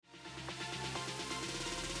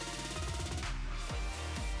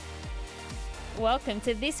Welcome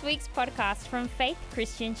to this week's podcast from Faith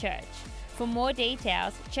Christian Church. For more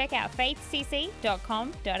details, check out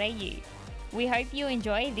faithcc.com.au. We hope you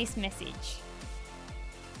enjoy this message.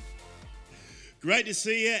 Great to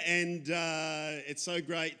see you, and it's so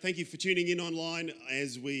great. Thank you for tuning in online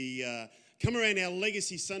as we come around our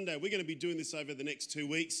Legacy Sunday. We're going to be doing this over the next 2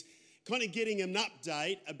 weeks, kind of getting an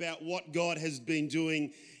update about what God has been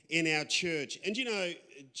doing in our church. And you know,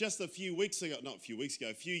 just a few years ago,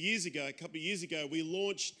 a couple of years ago, we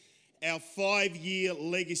launched our 5-year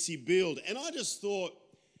legacy build. And I just thought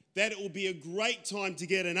that it would be a great time to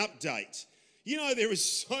get an update. You know, there is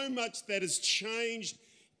so much that has changed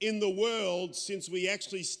in the world since we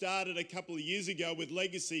actually started a couple of years ago with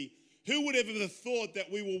Legacy. Who would ever have thought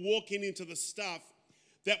that we were walking into the stuff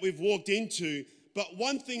that we've walked into? But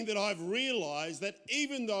one thing that I've realized, that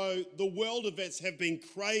even though the world events have been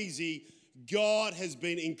crazy, God has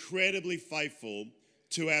been incredibly faithful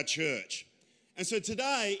to our church. And so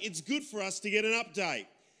today, it's good for us to get an update.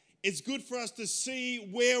 It's good for us to see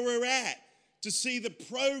where we're at, to see the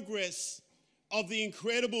progress of the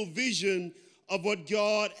incredible vision of what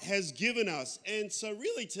God has given us. And so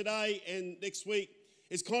really today and next week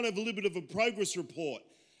is kind of a little bit of a progress report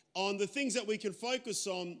on the things that we can focus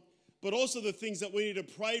on, but also the things that we need to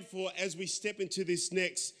pray for as we step into this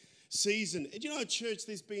next season. And you know, church,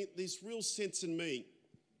 there's been this real sense in me,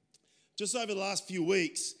 just over the last few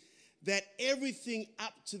weeks, that everything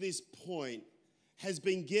up to this point has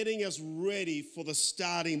been getting us ready for the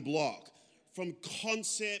starting block. From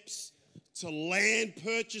concepts to land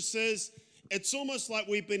purchases, it's almost like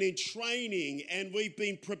we've been in training and we've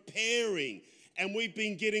been preparing and we've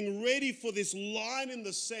been getting ready for this line in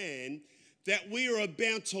the sand that we are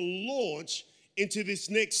about to launch into this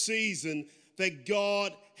next season that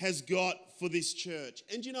God has got for this church.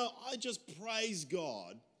 And you know, I just praise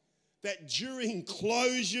God that during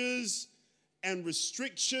closures and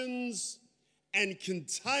restrictions and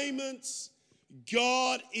containments,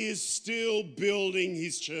 God is still building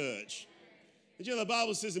his church. And you know, the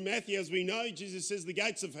Bible says in Matthew, as we know, Jesus says the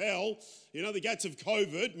gates of hell, you know, the gates of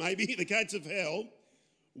COVID, maybe the gates of hell,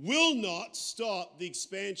 will not stop the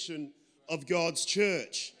expansion of God's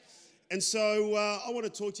church. And so I want to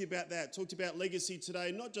talk to you about that, talk to you about legacy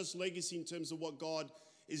today, not just legacy in terms of what God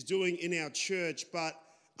is doing in our church, but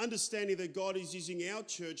understanding that God is using our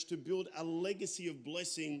church to build a legacy of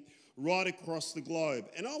blessing right across the globe.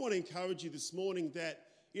 And I want to encourage you this morning that,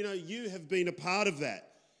 you know, you have been a part of that.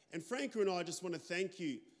 And Franca and I just want to thank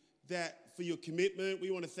you that for your commitment.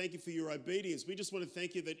 We want to thank you for your obedience. We just want to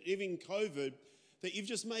thank you that even in COVID, that you've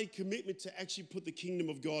just made a commitment to actually put the kingdom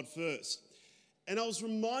of God first. And I was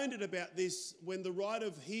reminded about this when the writer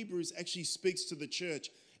of Hebrews actually speaks to the church.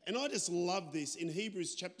 And I just love this in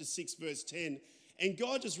Hebrews chapter 6, verse 10. And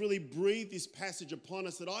God just really breathed this passage upon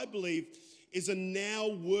us that I believe is a now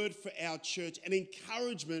word for our church, an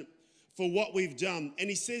encouragement for what we've done. And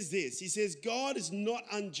he says this, he says, God is not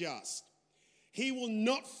unjust. He will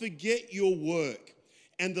not forget your work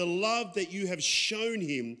and the love that you have shown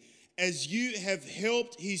him as you have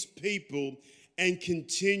helped his people and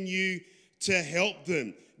continue to help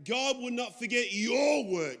them. God will not forget your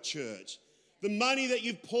work, church. The money that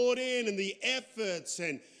you've poured in and the efforts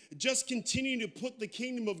and just continuing to put the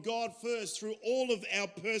kingdom of God first through all of our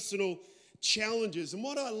personal challenges. And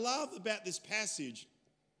what I love about this passage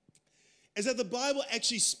is that the Bible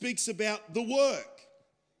actually speaks about the work.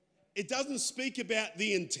 It doesn't speak about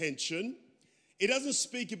the intention. It doesn't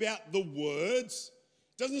speak about the words.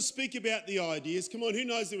 It doesn't speak about the ideas. Come on, who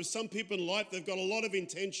knows there are some people in life, they've got a lot of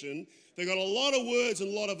intention, they've got a lot of words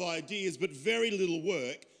and a lot of ideas, but very little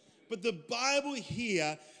work. But the Bible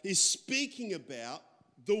here is speaking about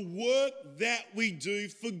the work that we do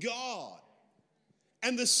for God.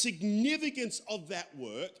 And the significance of that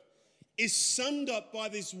work is summed up by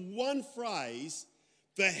this one phrase,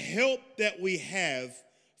 the help that we have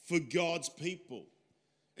for God's people.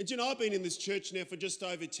 And you know, I've been in this church now for just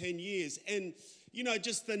over 10 years. And you know,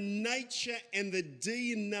 just the nature and the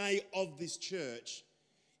DNA of this church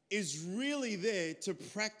is really there to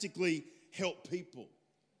practically help people.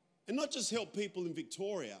 And not just help people in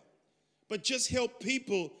Victoria, but just help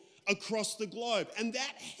people across the globe. And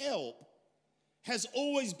that help has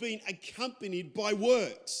always been accompanied by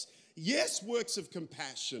works. Yes, works of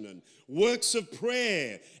compassion and works of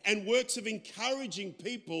prayer and works of encouraging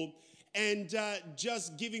people and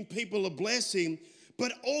just giving people a blessing,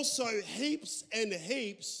 but also heaps and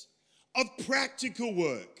heaps of practical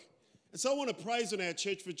work. And so I want to praise on our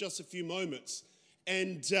church for just a few moments.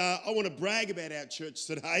 And I want to brag about our church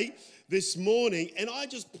today, this morning. And I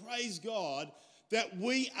just praise God that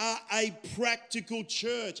we are a practical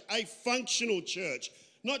church, a functional church,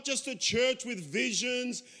 Not just a church with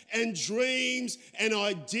visions and dreams and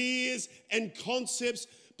ideas and concepts,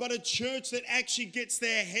 but a church that actually gets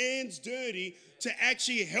their hands dirty to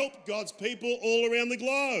actually help God's people all around the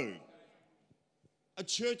globe. A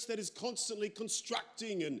church that is constantly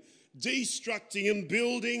constructing and destructing and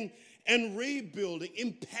building and rebuilding,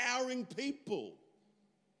 empowering people,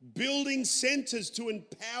 building centers to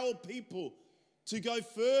empower people to go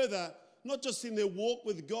further, not just in their walk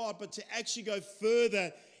with God, but to actually go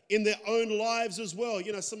further in their own lives as well.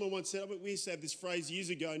 You know, someone once said, we used to have this phrase years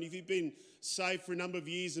ago, and if you've been saved for a number of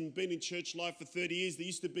years and been in church life for 30 years, there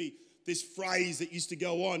used to be this phrase that used to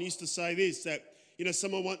go on, used to say this, that, you know,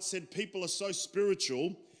 someone once said, people are so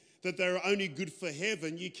spiritual that they're only good for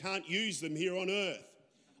heaven, you can't use them here on earth.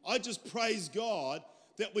 I just praise God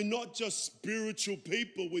that we're not just spiritual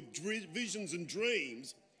people with visions and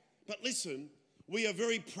dreams, but listen, we are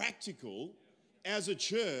very practical as a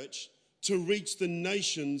church to reach the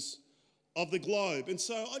nations of the globe. And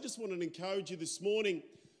so I just want to encourage you this morning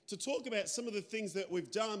to talk about some of the things that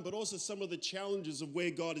we've done, but also some of the challenges of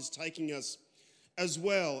where God is taking us as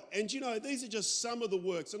well. And you know, these are just some of the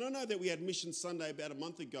works. And I know that we had Mission Sunday about a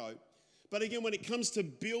month ago, but again, when it comes to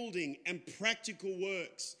building and practical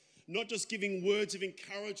works, not just giving words of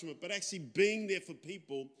encouragement, but actually being there for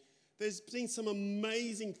people, there's been some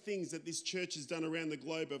amazing things that this church has done around the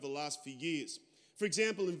globe over the last few years. For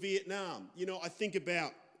example, in Vietnam, you know, I think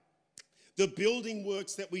about the building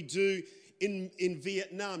works that we do in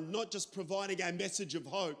Vietnam, not just providing a message of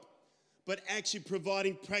hope, but actually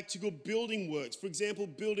providing practical building works. For example,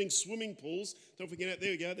 building swimming pools. Don't forget it.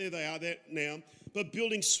 There we go. There they are there now. But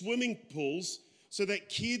building swimming pools so that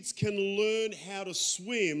kids can learn how to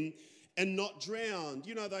swim and not drown.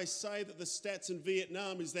 You know, they say that the stats in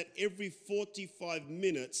Vietnam is that every 45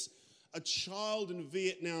 minutes, a child in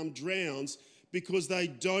Vietnam drowns because they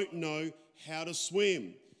don't know how to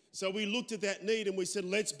swim. So we looked at that need and we said,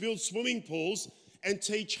 let's build swimming pools and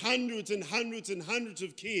teach hundreds and hundreds and hundreds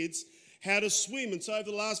of kids how to swim. And so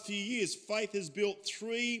over the last few years, Faith has built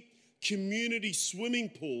 3 community swimming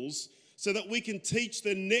pools so that we can teach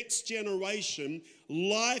the next generation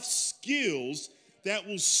life skills that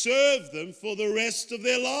will serve them for the rest of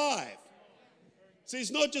their life. See,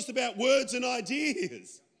 it's not just about words and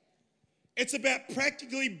ideas. It's about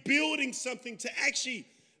practically building something to actually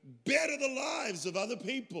better the lives of other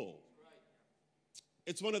people.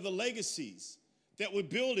 It's one of the legacies that we're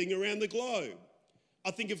building around the globe.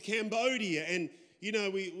 I think of Cambodia, and you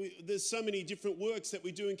know, there's so many different works that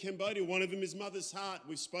we do in Cambodia. One of them is Mother's Heart.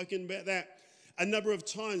 We've spoken about that a number of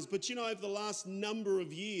times. But you know, over the last number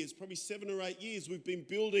of years, probably 7 or 8 years, we've been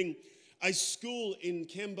building a school in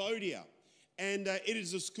Cambodia. And it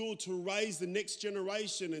is a school to raise the next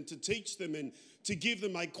generation and to teach them and to give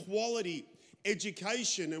them a quality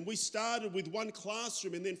education. And we started with one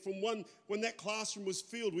classroom, and then when that classroom was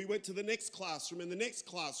filled, we went to the next classroom and the next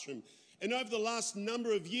classroom. And over the last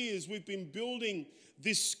number of years, we've been building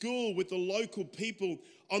this school with the local people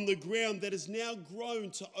on the ground that has now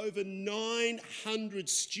grown to over 900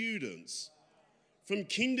 students from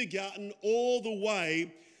kindergarten all the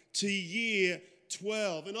way to year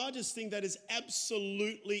 12. And I just think that is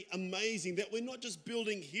absolutely amazing that we're not just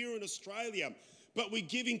building here in Australia, but we're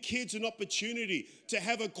giving kids an opportunity to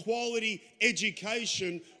have a quality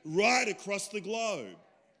education right across the globe.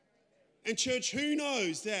 And church, who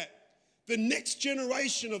knows that the next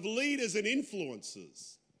generation of leaders and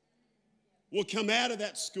influencers will come out of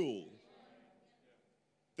that school.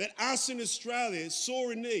 That us in Australia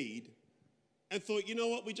saw a need and thought, you know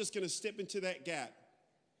what, we're just going to step into that gap.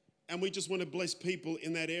 And we just want to bless people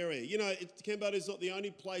in that area. You know, Cambodia is not the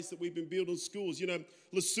only place that we've been building schools. You know,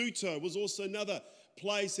 Lesotho was also another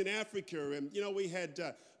place in Africa. And, you know, we had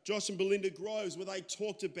Josh and Belinda Groves where they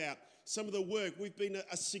talked about some of the work. We've been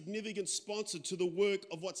a significant sponsor to the work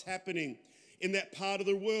of what's happening in that part of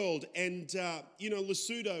the world. And, you know,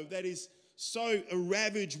 Lesotho, that is so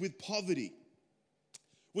ravaged with poverty.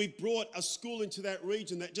 We've brought a school into that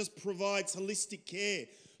region that just provides holistic care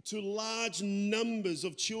to large numbers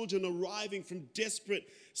of children arriving from desperate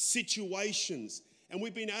situations. And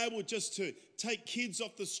we've been able just to take kids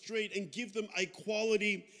off the street and give them a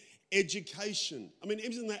quality education. I mean,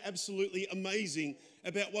 isn't that absolutely amazing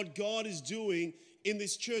about what God is doing in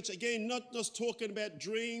this church? Again, not just talking about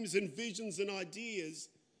dreams and visions and ideas,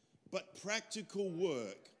 but practical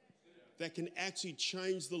work that can actually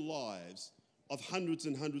change the lives of hundreds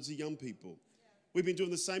and hundreds of young people. We've been doing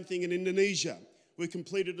the same thing in Indonesia. We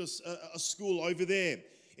completed a school over there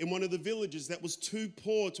in one of the villages that was too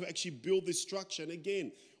poor to actually build this structure. And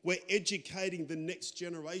again, we're educating the next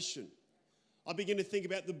generation. I begin to think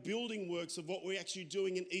about the building works of what we're actually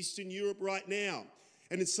doing in Eastern Europe right now.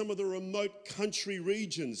 and in some of the remote country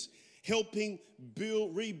regions, helping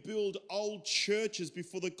rebuild old churches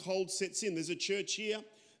before the cold sets in. There's a church here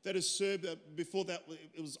that has served, before that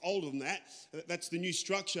it was older than that, that's the new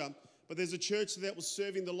structure, but there's a church that was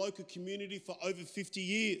serving the local community for over 50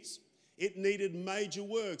 years. It needed major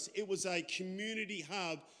works. It was a community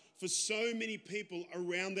hub for so many people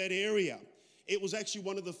around that area. It was actually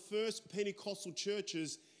one of the first Pentecostal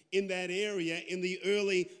churches in that area in the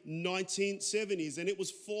early 1970s, and it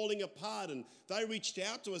was falling apart. And they reached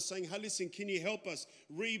out to us saying, hey, listen, can you help us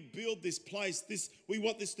rebuild this place? We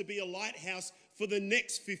want this to be a lighthouse for the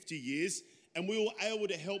next 50 years. And we were able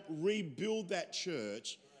to help rebuild that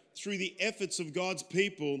church through the efforts of God's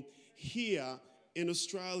people here in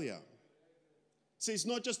Australia. See, it's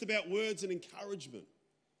not just about words and encouragement.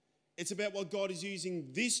 It's about what God is using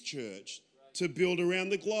this church to build around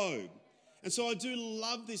the globe. And so I do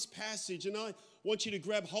love this passage, and I want you to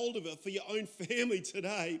grab hold of it for your own family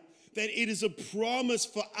today, that it is a promise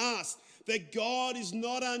for us that God is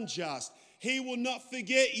not unjust. He will not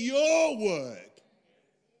forget your work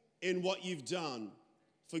in what you've done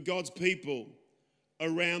for God's people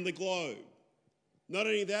around the globe. Not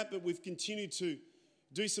only that, but we've continued to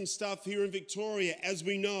do some stuff here in Victoria, as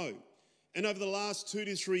we know. And over the last 2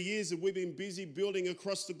 to 3 years that we've been busy building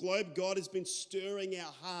across the globe, God has been stirring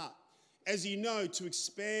our heart, as you know, to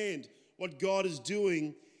expand what God is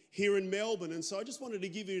doing here in Melbourne. And so I just wanted to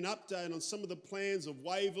give you an update on some of the plans of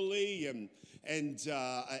Waverley and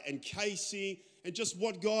Casey, and just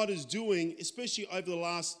what God is doing, especially over the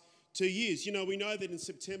last 2 years. You know, we know that in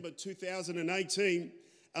September 2018,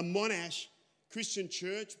 a Monash Christian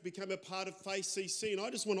church became a part of Faith CC. And I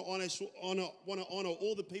just want to honor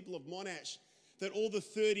all the people of Monash, that all the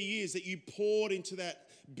 30 years that you poured into that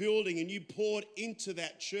building and you poured into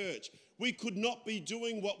that church. We could not be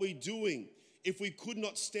doing what we're doing if we could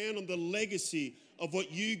not stand on the legacy of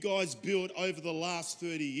what you guys built over the last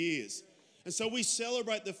 30 years. And so we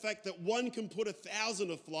celebrate the fact that one can put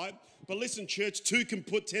 1,000 afloat, but listen, church, two can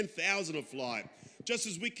put 10,000 afloat. Just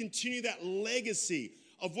as we continue that legacy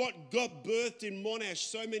of what got birthed in Monash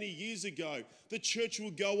so many years ago, the church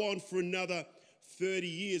will go on for another 30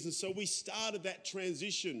 years. And so we started that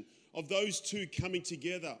transition of those two coming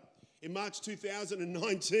together. In March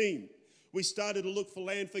 2019, we started to look for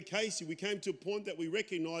land for Casey. We came to a point that we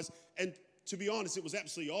recognised, and to be honest, it was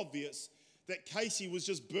absolutely obvious, that Casey was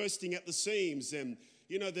just bursting at the seams. And,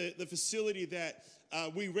 you know, the facility that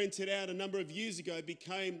we rented out a number of years ago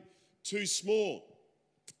became too small.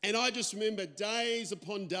 And I just remember days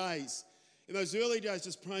upon days, in those early days,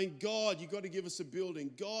 just praying, God, you've got to give us a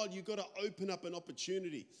building. God, you've got to open up an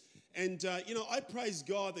opportunity. And, I praise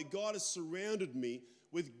God that God has surrounded me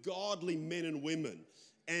with godly men and women.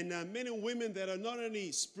 And men and women that are not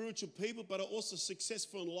only spiritual people, but are also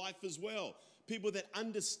successful in life as well. People that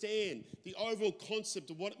understand the overall concept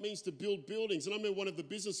of what it means to build buildings. And I remember one of the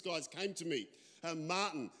business guys came to me,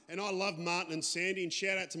 Martin. And I love Martin and Sandy. And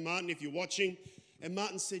shout out to Martin if you're watching. And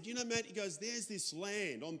Martin said, you know, Matt, he goes, there's this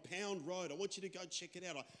land on Pound Road. I want you to go check it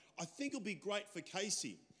out. I think it'll be great for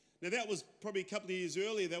Casey. Now, that was probably a couple of years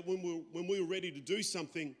earlier that when we were ready to do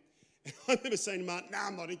something. And I remember saying to Martin, no,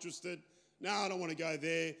 I'm not interested. No, I don't want to go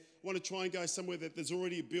there. I want to try and go somewhere that there's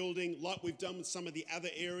already a building, like we've done with some of the other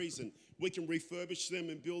areas, and we can refurbish them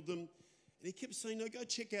and build them. And he kept saying, no, go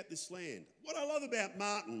check out this land. What I love about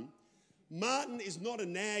Martin is not a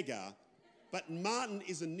nagger, but Martin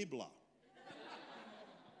is a nibbler.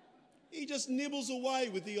 He just nibbles away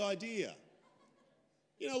with the idea.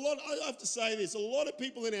 You know, I have to say this, a lot of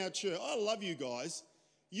people in our church, I love you guys,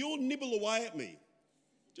 you'll nibble away at me.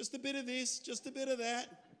 Just a bit of this, just a bit of that.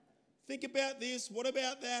 Think about this, what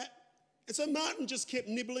about that? And so Martin just kept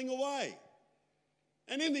nibbling away.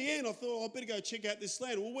 And in the end, I thought, I better go check out this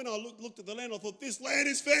land. Well, when I looked at the land, I thought, this land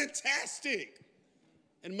is fantastic.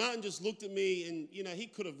 And Martin just looked at me and, you know, he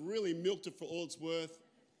could have really milked it for all it's worth.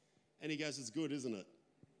 And he goes, it's good, isn't it?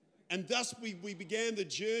 And thus we began the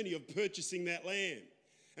journey of purchasing that land.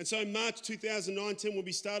 And so in March 2019, when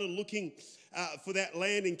we started looking for that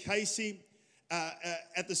land in Casey,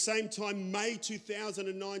 at the same time, May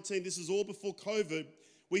 2019, this is all before COVID,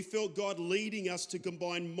 we felt God leading us to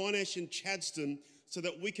combine Monash and Chadstone so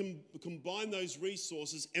that we can combine those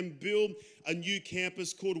resources and build a new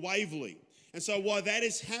campus called Waverley. And so while that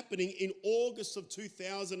is happening, in August of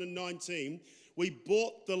 2019, we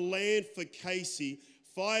bought the land for Casey,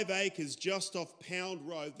 5 acres just off Pound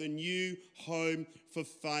Road, the new home for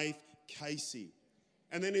Faith Casey.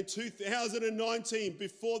 And then in 2019,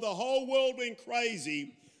 before the whole world went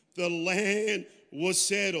crazy, the land was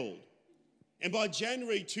settled. And by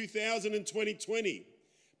January 2020,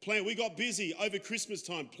 we got busy over Christmas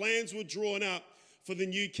time. Plans were drawn up for the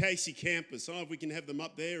new Casey campus. I don't know if we can have them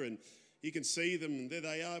up there and you can see them, and there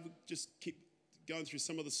they are. We'll just keep going through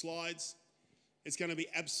some of the slides. It's going to be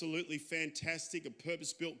absolutely fantastic, a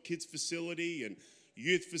purpose-built kids facility and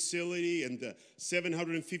youth facility and the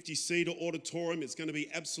 750-seater auditorium. It's going to be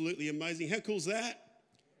absolutely amazing. How cool is that?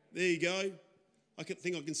 There you go. I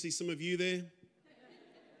think I can see some of you there.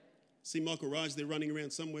 See Michael Raj there running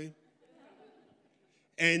around somewhere.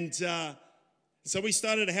 And so we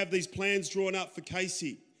started to have these plans drawn up for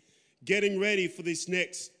Casey, getting ready for this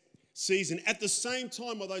next season. At the same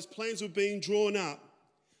time while those plans were being drawn up,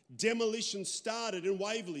 demolition started in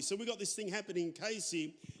Waverley. So we got this thing happening in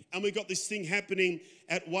Casey and we got this thing happening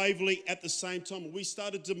at Waverley at the same time. We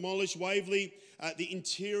started to demolish Waverley, the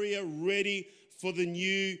interior ready for the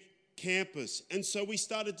new campus. And so we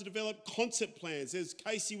started to develop concept plans. As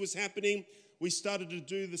Casey was happening, we started to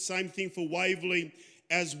do the same thing for Waverley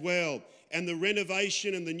as well. And the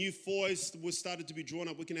renovation and the new foyers was started to be drawn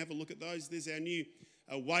up. We can have a look at those. There's our new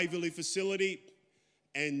Waverley facility.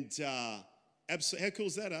 And how cool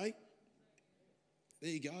is that, eh?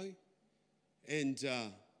 There you go. And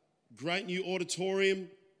great new auditorium.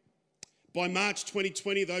 By March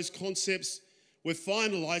 2020, those concepts were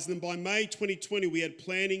finalised. And by May 2020, we had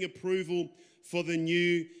planning approval for the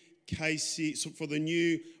new Casey, for the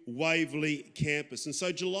new Waverley campus. And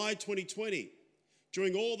so July 2020,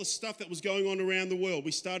 during all the stuff that was going on around the world,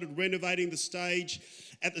 we started renovating the stage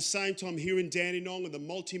at the same time here in Dandenong and the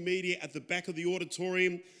multimedia at the back of the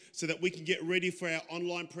auditorium so that we can get ready for our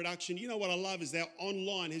online production. You know what I love is our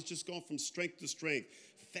online has just gone from strength to strength.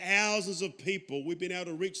 Thousands of people, we've been able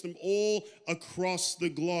to reach them all across the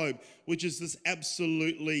globe, which is just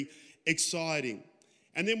absolutely exciting.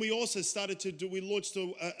 And then we also we launched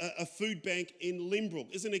a food bank in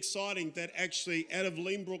Lynbrook. Isn't it exciting that actually out of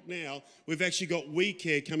Lynbrook now, we've actually got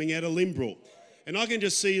WeCare coming out of Lynbrook. And I can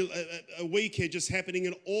just see a WeCare just happening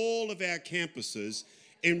in all of our campuses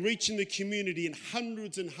and reaching the community and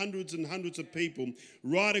hundreds and hundreds and hundreds of people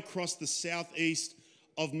right across the southeast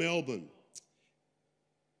of Melbourne.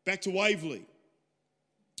 Back to Waverley.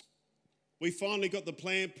 We finally got the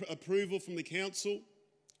plan approval from the council.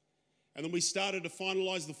 And then we started to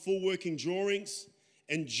finalise the full working drawings.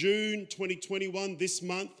 And June 2021, this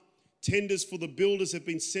month, tenders for the builders have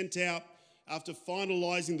been sent out after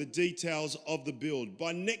finalising the details of the build.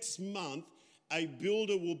 By next month, a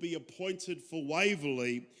builder will be appointed for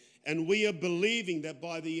Waverley, and we are believing that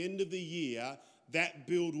by the end of the year, that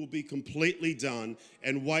build will be completely done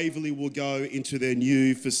and Waverley will go into their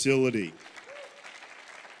new facility.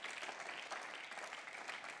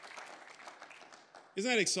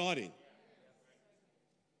 Isn't that exciting?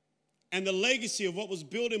 And the legacy of what was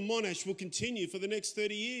built in Monash will continue for the next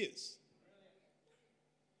 30 years.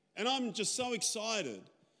 And I'm just so excited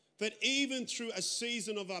that even through a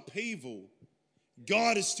season of upheaval,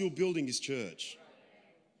 God is still building his church.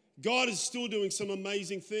 God is still doing some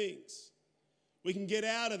amazing things. We can get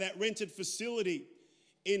out of that rented facility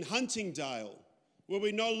in Huntingdale where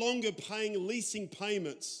we're no longer paying leasing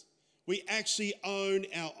payments. We actually own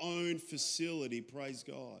our own facility, praise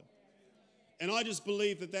God. And I just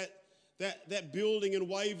believe that building in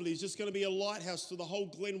Waverley is just going to be a lighthouse to the whole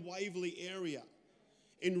Glen Waverley area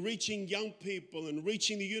in reaching young people and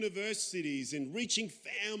reaching the universities and reaching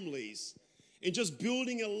families and just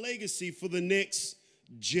building a legacy for the next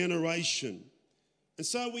generation. And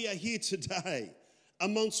so we are here today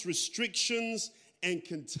amongst restrictions and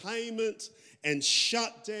containment and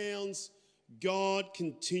shutdowns. God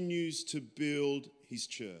continues to build his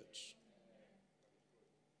church.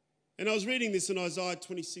 And I was reading this in Isaiah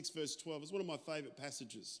 26 verse 12. It's one of my favourite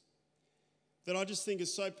passages that I just think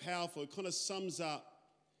is so powerful. It kind of sums up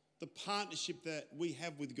the partnership that we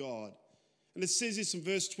have with God. And it says this in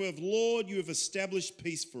verse 12, Lord, you have established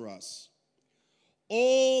peace for us.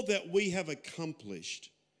 All that we have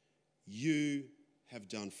accomplished, you have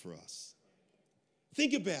done for us.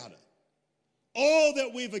 Think about it. All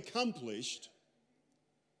that we've accomplished,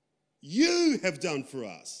 you have done for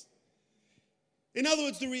us. In other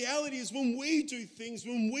words, the reality is when we do things,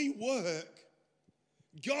 when we work,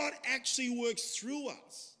 God actually works through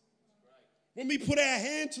us. When we put our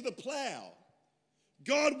hand to the plow,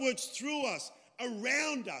 God works through us,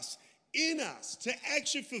 around us, in us to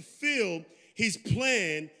actually fulfill his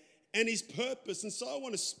plan and his purpose. And so I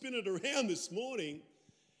want to spin it around this morning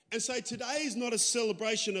and say today is not a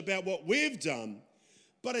celebration about what we've done,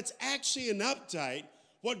 but it's actually an update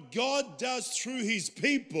what God does through his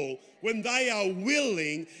people when they are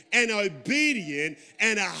willing and obedient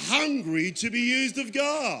and are hungry to be used of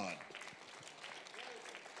God.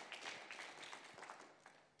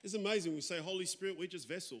 It's amazing. We say, Holy Spirit, we're just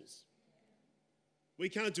vessels. We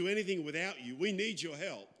can't do anything without you. We need your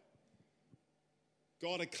help.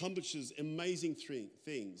 God accomplishes amazing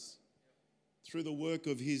things through the work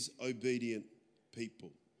of his obedient people.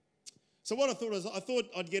 So what I thought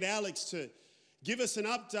I'd get Alex to give us an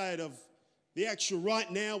update of the actual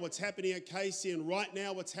right now, what's happening at Casey, and right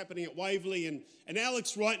now what's happening at Waverley. And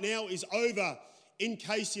Alex right now is over in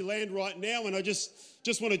Casey land right now, and I just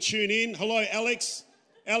want to tune in. Hello, Alex.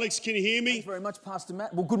 Alex, can you hear me? Thanks very much, Pastor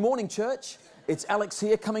Matt. Well, good morning, church. It's Alex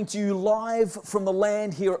here, coming to you live from the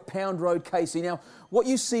land here at Pound Road, Casey. Now, what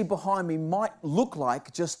you see behind me might look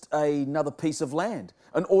like just another piece of land,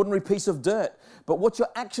 an ordinary piece of dirt. But what you're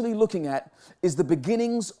actually looking at is the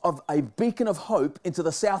beginnings of a beacon of hope into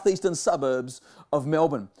the southeastern suburbs of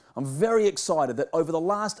Melbourne. I'm very excited that over the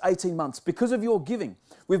last 18 months, because of your giving,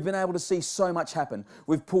 we've been able to see so much happen.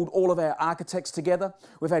 We've pulled all of our architects together.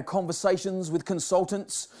 We've had conversations with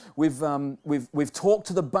consultants. We've talked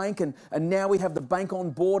to the bank, and now we have the bank on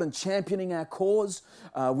board and championing our cause.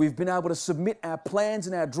 We've been able to submit our plans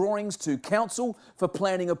and our drawings to council for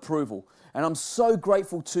planning approval. And I'm so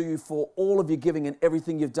grateful to you for all of your giving and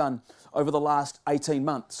everything you've done over the last 18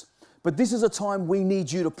 months. But this is a time we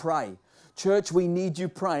need you to pray. Church, we need you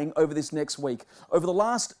praying over this next week. Over the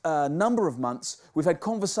last number of months, we've had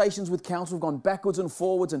conversations with council. We've gone backwards and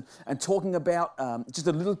forwards and talking about just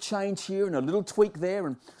a little change here and a little tweak there.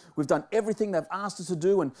 And we've done everything they've asked us to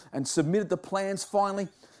do and submitted the plans finally.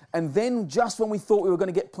 And then just when we thought we were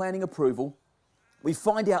going to get planning approval, we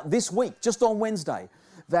find out this week, just on Wednesday,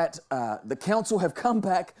 that the council have come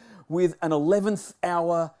back with an 11th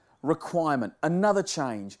hour requirement, another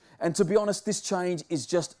change. And to be honest, this change is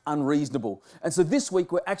just unreasonable. And so this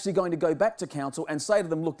week, we're actually going to go back to council and say to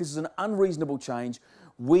them, look, this is an unreasonable change.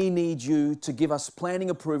 We need you to give us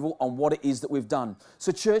planning approval on what it is that we've done.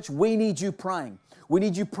 So church, we need you praying. We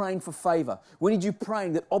need you praying for favour. We need you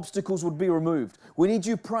praying that obstacles would be removed. We need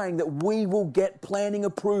you praying that we will get planning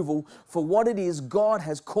approval for what it is God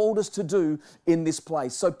has called us to do in this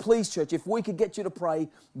place. So please, church, if we could get you to pray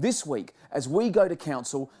this week as we go to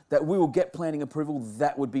council that we will get planning approval,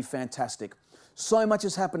 that would be fantastic. So much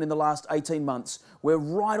has happened in the last 18 months. We're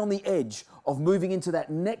right on the edge of moving into that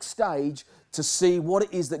next stage to see what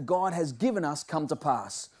it is that God has given us come to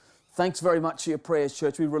pass. Thanks very much for your prayers,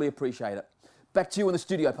 church. We really appreciate it. Back to you in the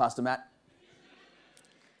studio, Pastor Matt.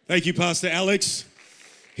 Thank you, Pastor Alex.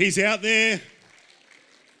 He's out there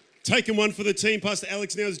taking one for the team. Pastor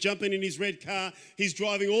Alex now is jumping in his red car. He's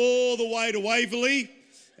driving all the way to Waverley,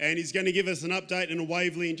 and he's going to give us an update in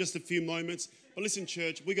Waverley in just a few moments. But listen,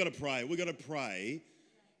 church, we've got to pray. We've got to pray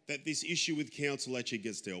that this issue with council actually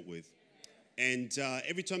gets dealt with. And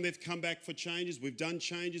every time they've come back for changes, we've done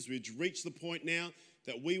changes. We've reached the point now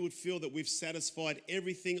that we would feel that we've satisfied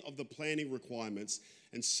everything of the planning requirements.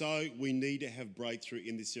 And so we need to have breakthrough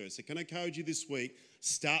in this area. So can I encourage you this week,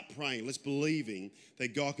 start praying. Let's believing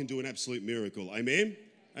that God can do an absolute miracle. Amen?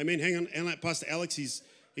 Amen. Hang on, Pastor Alex, he's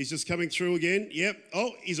just coming through again. Yep.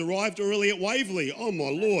 Oh, he's arrived early at Waverley. Oh, my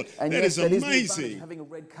Lord. And that yes, is amazing. That is the advantage of having a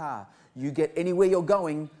red car. You get anywhere you're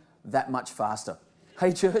going that much faster.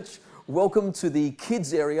 Hey, church, welcome to the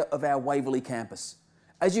kids area of our Waverley campus.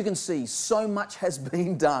 As you can see, so much has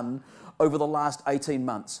been done over the last 18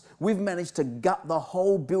 months. We've managed to gut the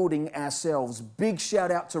whole building ourselves. Big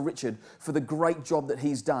shout out to Richard for the great job that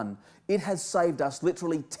he's done. It has saved us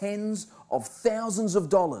literally tens of thousands of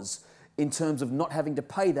dollars in terms of not having to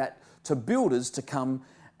pay that to builders to come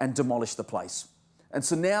and demolish the place. And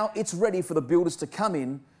so now it's ready for the builders to come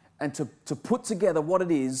in and to put together what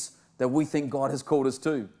it is that we think God has called us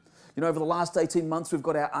to. You know, over the last 18 months, we've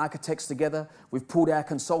got our architects together, we've pulled our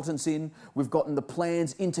consultants in, we've gotten the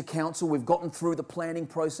plans into council, we've gotten through the planning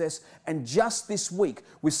process, and just this week,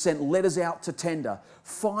 we've sent letters out to tender.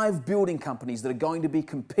 5 building companies that are going to be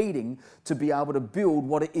competing to be able to build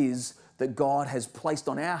what it is that God has placed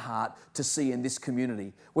on our heart to see in this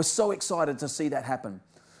community. We're so excited to see that happen.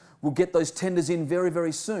 We'll get those tenders in very,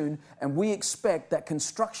 very soon, and we expect that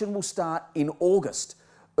construction will start in August.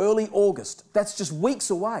 Early August. That's just weeks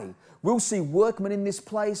away. We'll see workmen in this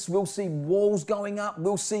place. We'll see walls going up.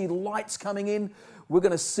 We'll see lights coming in. We're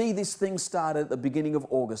going to see this thing start at the beginning of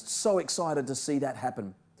August. So excited to see that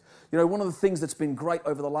happen. You know, one of the things that's been great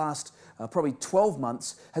over the last probably 12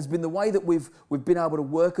 months has been the way that we've been able to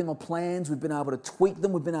work on the plans. We've been able to tweak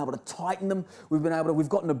them. We've been able to tighten them. We've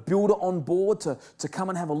gotten a builder on board to come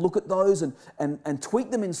and have a look at those and tweak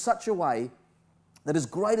them in such a way that, as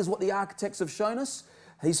great as what the architects have shown us,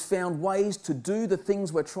 he's found ways to do the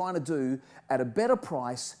things we're trying to do at a better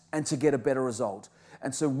price and to get a better result.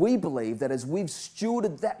 And so we believe that as we've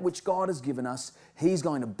stewarded that which God has given us, he's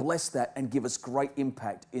going to bless that and give us great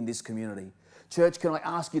impact in this community. Church, can I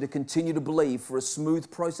ask you to continue to believe for a smooth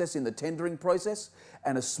process in the tendering process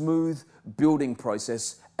and a smooth building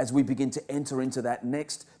process as we begin to enter into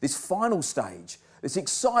this final stage, this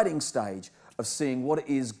exciting stage of seeing what it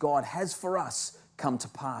is God has for us come to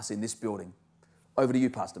pass in this building. Over to you,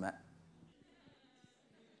 Pastor Matt.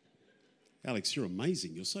 Alex, you're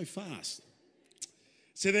amazing. You're so fast.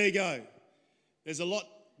 So there you go. There's a lot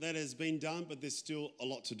that has been done, but there's still a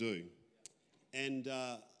lot to do. And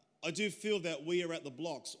I do feel that we are at the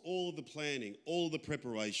blocks, all of the planning, all of the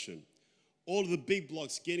preparation, all of the big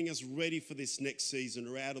blocks getting us ready for this next season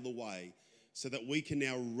are out of the way so that we can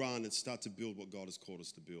now run and start to build what God has called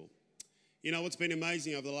us to build. You know, what's been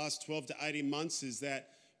amazing over the last 12 to 18 months is that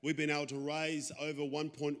we've been able to raise over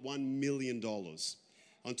 $1.1 million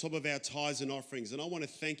on top of our tithes and offerings. And I want to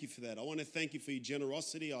thank you for that. I want to thank you for your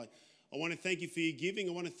generosity. I want to thank you for your giving.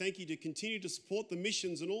 I want to thank you to continue to support the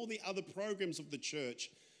missions and all the other programs of the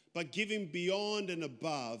church, but giving beyond and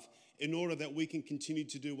above in order that we can continue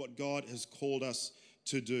to do what God has called us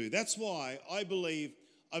to do. That's why I believe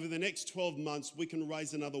over the next 12 months, we can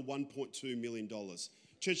raise another $1.2 million.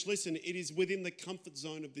 Church, listen, it is within the comfort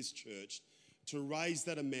zone of this church to raise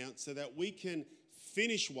that amount so that we can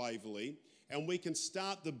finish Waverley and we can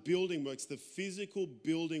start the building works, the physical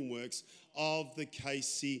building works of the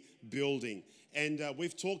Casey building. And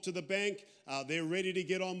we've talked to the bank. They're ready to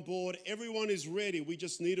get on board. Everyone is ready. We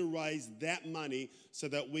just need to raise that money so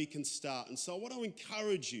that we can start. And so I want to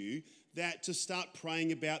encourage you that to start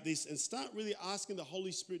praying about this and start really asking the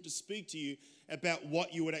Holy Spirit to speak to you about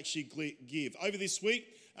what you would actually give. Over this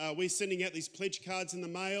week, we're sending out these pledge cards in the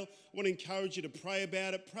mail. I want to encourage you to pray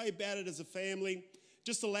about it. Pray about it as a family.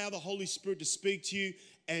 Just allow the Holy Spirit to speak to you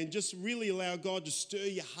and just really allow God to stir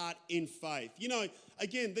your heart in faith. You know,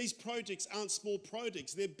 again, these projects aren't small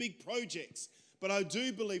projects. They're big projects. But I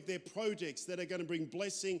do believe they're projects that are going to bring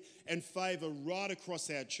blessing and favour right across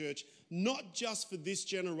our church, not just for this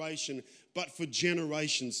generation, but for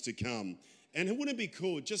generations to come. And wouldn't it be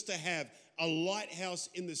cool just to have a lighthouse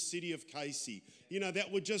in the city of Casey, you know,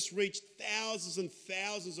 that would just reach thousands and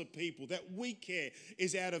thousands of people, that We Care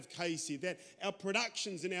is out of Casey, that our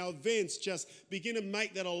productions and our events just begin to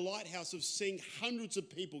make that a lighthouse of seeing hundreds of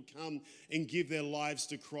people come and give their lives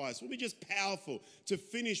to Christ. It would be just powerful to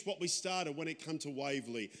finish what we started when it come to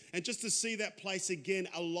Waverley, and just to see that place again,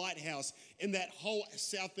 a lighthouse in that whole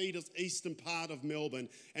southeastern part of Melbourne,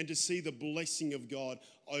 and to see the blessing of God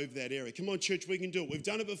over that area. Come on, church, we can do it. We've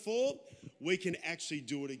done it before. We can actually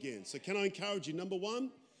do it again. So can I encourage you, number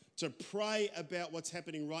one, to pray about what's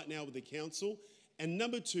happening right now with the council, and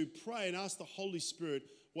number two, pray and ask the Holy Spirit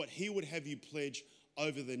what He would have you pledge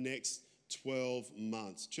over the next 12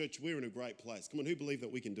 months. Church, we're in a great place. Come on, who believe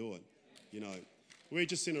that we can do it? You know, we're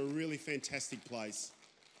just in a really fantastic place.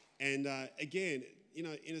 And again, you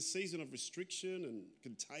know, in a season of restriction and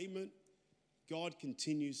containment, God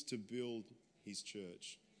continues to build His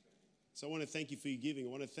church. So I want to thank you for your giving. I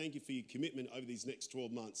want to thank you for your commitment over these next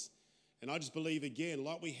 12 months. And I just believe, again,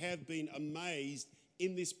 like we have been amazed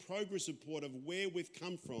in this progress report of where we've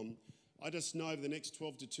come from, I just know over the next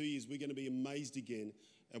 12 to 2 years, we're going to be amazed again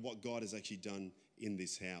at what God has actually done in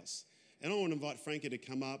this house. And I want to invite Franca to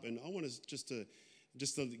come up, and I want to just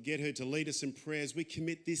to get her to lead us in prayers. We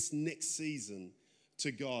commit this next season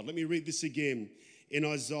to God. Let me read this again in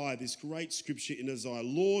Isaiah, this great scripture in Isaiah.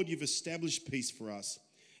 Lord, you've established peace for us,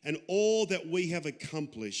 and all that we have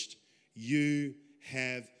accomplished, you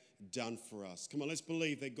have done for us. Come on, let's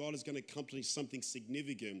believe that God is going to accomplish something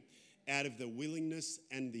significant out of the willingness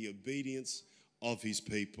and the obedience of His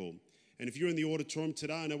people. And if you're in the auditorium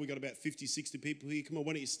today, I know we've got about 50, 60 people here. Come on,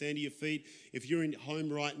 why don't you stand to your feet? If you're in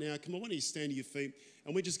home right now, come on, why don't you stand to your feet?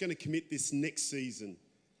 And we're just going to commit this next season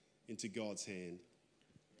into God's hand.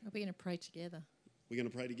 Are we going to pray together? We're going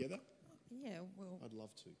to pray together? Yeah, well. I'd love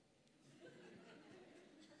to.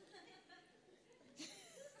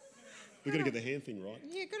 We've got to get the hand thing right.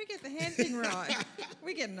 Yeah, got to get the hand thing right.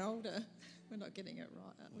 We're getting older. We're not getting it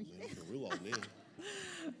right, aren't we? Man, we're real old now.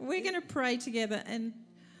 We're going to pray together, and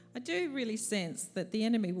I do really sense that the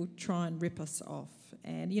enemy will try and rip us off.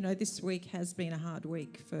 And, you know, this week has been a hard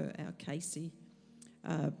week for our Casey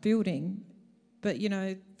building. But, you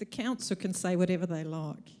know, the council can say whatever they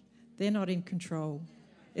like. They're not in control.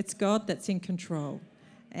 It's God that's in control.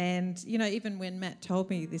 And, you know, even when Matt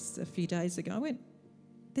told me this a few days ago, I went,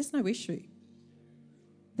 there's no issue.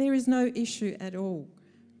 There is no issue at all.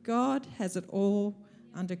 God has it all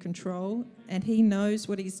under control, and He knows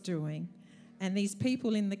what He's doing. And these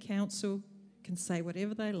people in the council can say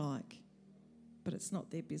whatever they like, but it's not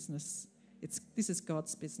their business. This is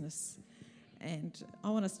God's business. And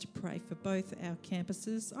I want us to pray for both our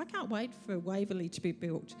campuses. I can't wait for Waverley to be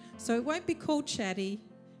built. So it won't be called Chatty,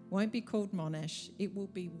 won't be called Monash. It will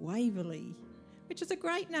be Waverley, which is a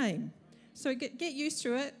great name. So get used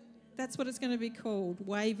to it. That's what it's going to be called,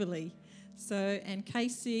 Waverley. So, and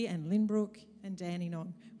Casey and Lynbrook and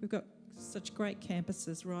Dandenong. We've got such great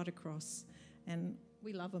campuses right across, and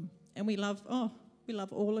we love them. And we love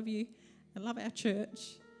all of you. I love our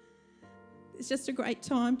church. It's just a great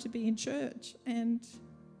time to be in church and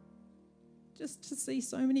just to see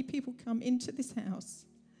so many people come into this house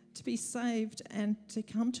to be saved and to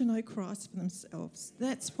come to know Christ for themselves.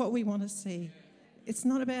 That's what we want to see. It's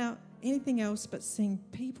not about anything else but seeing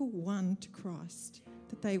people won to Christ,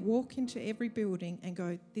 that they walk into every building and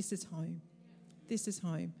go, this is home. This is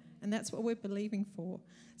home. And that's what we're believing for.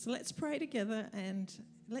 So let's pray together and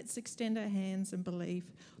let's extend our hands and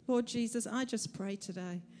believe. Lord Jesus, I just pray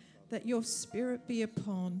today that your Spirit be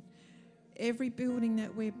upon every building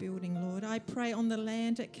that we're building, Lord. I pray on the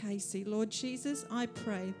land at Casey. Lord Jesus, I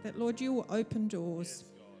pray that, Lord, you will open doors.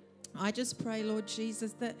 I just pray, Lord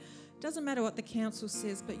Jesus, that doesn't matter what the council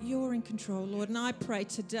says, but you're in control, Lord. And I pray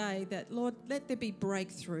today that, Lord, let there be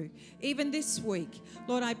breakthrough. Even this week,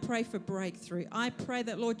 Lord, I pray for breakthrough. I pray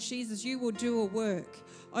that, Lord Jesus, you will do a work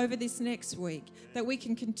over this next week, that we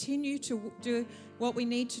can continue to do what we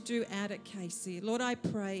need to do out at Casey. Lord, I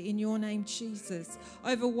pray in your name, Jesus,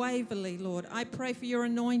 over Waverley, Lord. I pray for your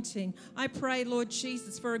anointing. I pray, Lord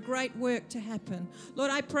Jesus, for a great work to happen.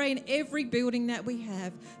 Lord, I pray in every building that we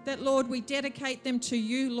have, that, Lord, we dedicate them to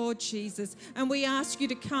you, Lord Jesus, and we ask you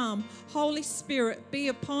to come. Holy Spirit, be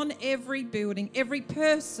upon every building, every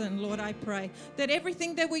person, Lord, I pray, that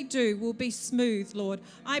everything that we do will be smooth, Lord.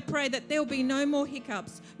 I pray that there'll be no more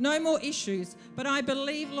hiccups, no more issues, but I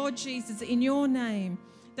believe, Lord Jesus, in your name,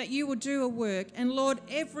 that you will do a work. And Lord,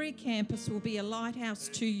 every campus will be a lighthouse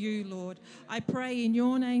to you, Lord. I pray in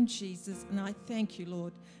your name, Jesus, and I thank you,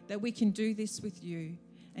 Lord, that we can do this with you.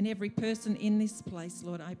 And every person in this place,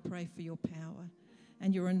 Lord, I pray for your power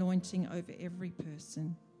and your anointing over every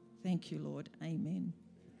person. Thank you, Lord. Amen.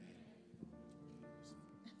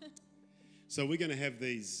 So we're going to have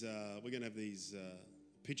these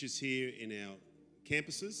pictures here in our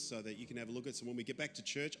campuses so that you can have a look at. So when we get back to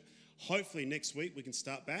church, hopefully next week we can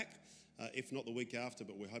start back, if not the week after,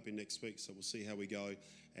 but we're hoping next week, so we'll see how we go.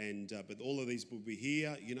 And but all of these will be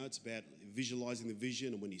here. You know, it's about visualizing the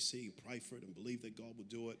vision, and when you see, you pray for it and believe that God will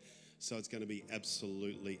do it. So it's going to be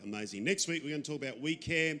absolutely amazing. Next week, we're going to talk about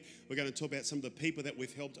WeCare. We're going to talk about some of the people that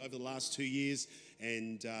we've helped over the last 2 years.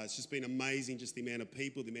 And it's just been amazing, just the amount of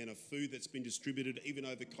people, the amount of food that's been distributed, even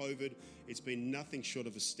over COVID. It's been nothing short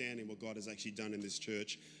of astounding what God has actually done in this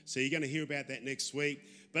church. So you're going to hear about that next week.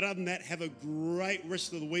 But other than that, have a great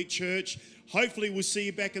rest of the week, church. Hopefully we'll see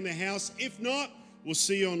you back in the house. If not, we'll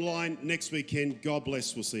see you online next weekend. God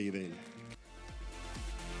bless. We'll see you then.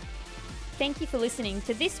 Thank you for listening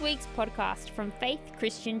to this week's podcast from Faith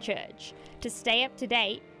Christian Church. To stay up to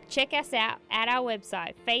date, check us out at our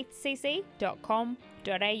website faithcc.com.au.